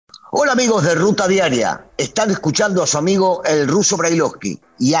Hola amigos de Ruta Diaria, están escuchando a su amigo el ruso Brailovsky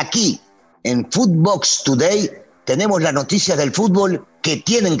y aquí en Footbox Today tenemos las noticias del fútbol que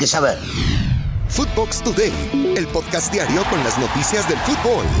tienen que saber. Footbox Today, el podcast diario con las noticias del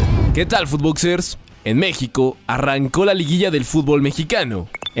fútbol. ¿Qué tal, Footboxers? En México arrancó la liguilla del fútbol mexicano.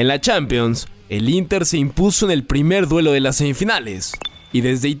 En la Champions, el Inter se impuso en el primer duelo de las semifinales. Y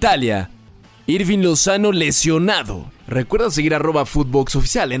desde Italia, Lozano lesionado. Recuerda seguir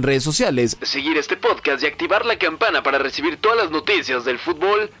 @FootboxOficial en redes sociales, seguir este podcast y activar la campana para recibir todas las noticias del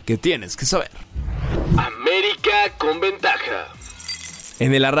fútbol que tienes que saber. América con ventaja.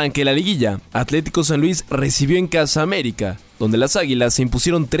 En el arranque de la liguilla, Atlético San Luis recibió en casa a América, donde las Águilas se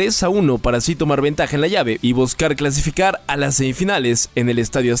impusieron 3-1 para así tomar ventaja en la llave y buscar clasificar a las semifinales en el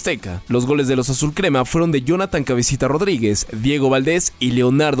Estadio Azteca. Los goles de los azulcrema fueron de Jonathan Cabecita Rodríguez, Diego Valdés y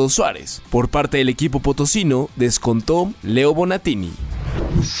Leonardo Suárez. Por parte del equipo potosino, descontó Leo Bonatini.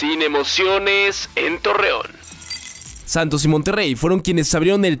 Sin emociones en Torreón. Santos y Monterrey fueron quienes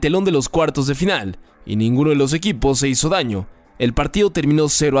abrieron el telón de los cuartos de final, y ninguno de los equipos se hizo daño. El partido terminó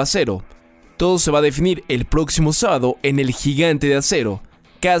 0-0. Todo se va a definir el próximo sábado en el Gigante de Acero,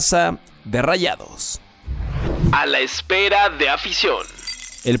 casa de Rayados. A la espera de afición.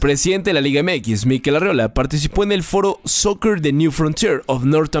 El presidente de la Liga MX, Mikel Arriola, participó en el foro Soccer The New Frontier of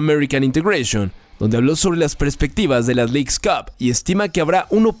North American Integration, donde habló sobre las perspectivas de las Leagues Cup y estima que habrá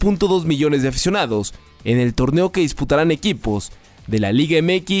 1.2 millones de aficionados en el torneo que disputarán equipos de la Liga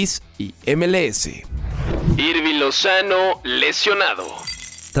MX y MLS. Lozano lesionado.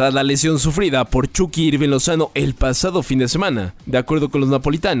 Tras la lesión sufrida por Chucky Lozano el pasado fin de semana, de acuerdo con los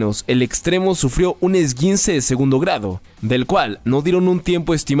napolitanos, el extremo sufrió un esguince de segundo grado, del cual no dieron un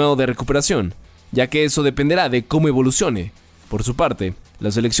tiempo estimado de recuperación, ya que eso dependerá de cómo evolucione. Por su parte,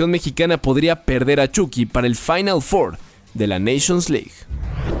 la selección mexicana podría perder a Chucky para el Final Four de la Nations League.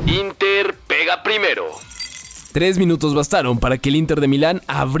 Inter pega primero. 3 minutos bastaron para que el Inter de Milán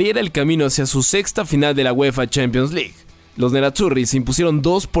abriera el camino hacia su sexta final de la UEFA Champions League. Los nerazzurri se impusieron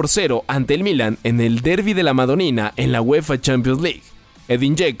 2-0 ante el Milan en el derbi de la Madonnina en la UEFA Champions League.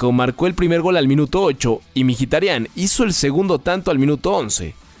 Edin Dzeko marcó el primer gol al minuto 8 y Mkhitaryan hizo el segundo tanto al minuto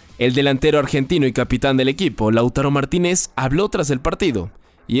 11. El delantero argentino y capitán del equipo, Lautaro Martínez, habló tras el partido,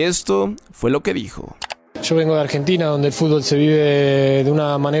 y esto fue lo que dijo. Yo vengo de Argentina, donde el fútbol se vive de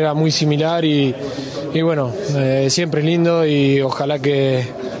una manera muy similar y bueno, siempre es lindo y ojalá que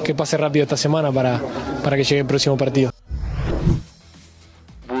pase rápido esta semana para que llegue el próximo partido.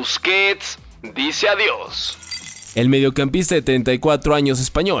 Busquets dice adiós. El mediocampista de 34 años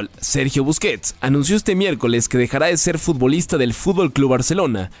español, Sergio Busquets, anunció este miércoles que dejará de ser futbolista del FC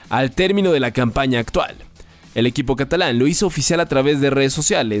Barcelona al término de la campaña actual. El equipo catalán lo hizo oficial a través de redes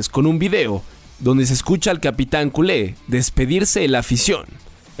sociales con un video donde se escucha al capitán culé despedirse de la afición.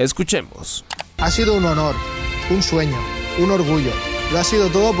 Escuchemos. Ha sido un honor, un sueño, un orgullo. Lo ha sido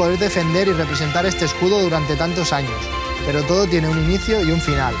todo poder defender y representar este escudo durante tantos años. Pero todo tiene un inicio y un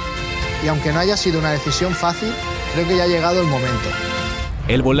final. Y aunque no haya sido una decisión fácil, creo que ya ha llegado el momento.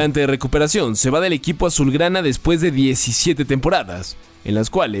 El volante de recuperación se va del equipo azulgrana después de 17 temporadas, en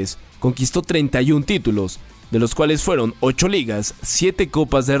las cuales conquistó 31 títulos, de los cuales fueron 8 ligas, 7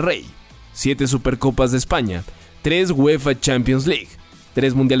 Copas del Rey, 7 Supercopas de España, 3 UEFA Champions League,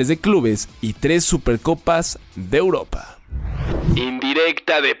 3 Mundiales de Clubes y 3 Supercopas de Europa.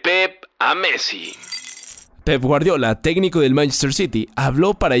 Indirecta de Pep a Messi. Pep Guardiola, técnico del Manchester City,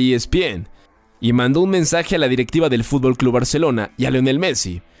 habló para ESPN y mandó un mensaje a la directiva del FC Barcelona y a Lionel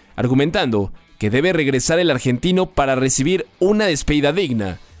Messi, argumentando que debe regresar el argentino para recibir una despedida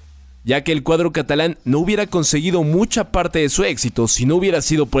digna, ya que el cuadro catalán no hubiera conseguido mucha parte de su éxito si no hubiera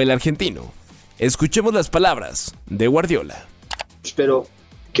sido por el argentino. Escuchemos las palabras de Guardiola. Espero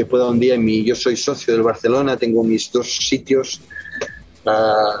que pueda un día, yo soy socio del Barcelona, tengo mis 2 sitios,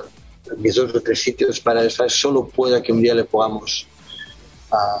 mis 2 o 3 sitios para estar, solo pueda que un día le podamos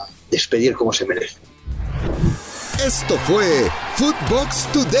despedir como se merece. Esto fue Footbox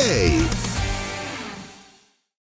Today.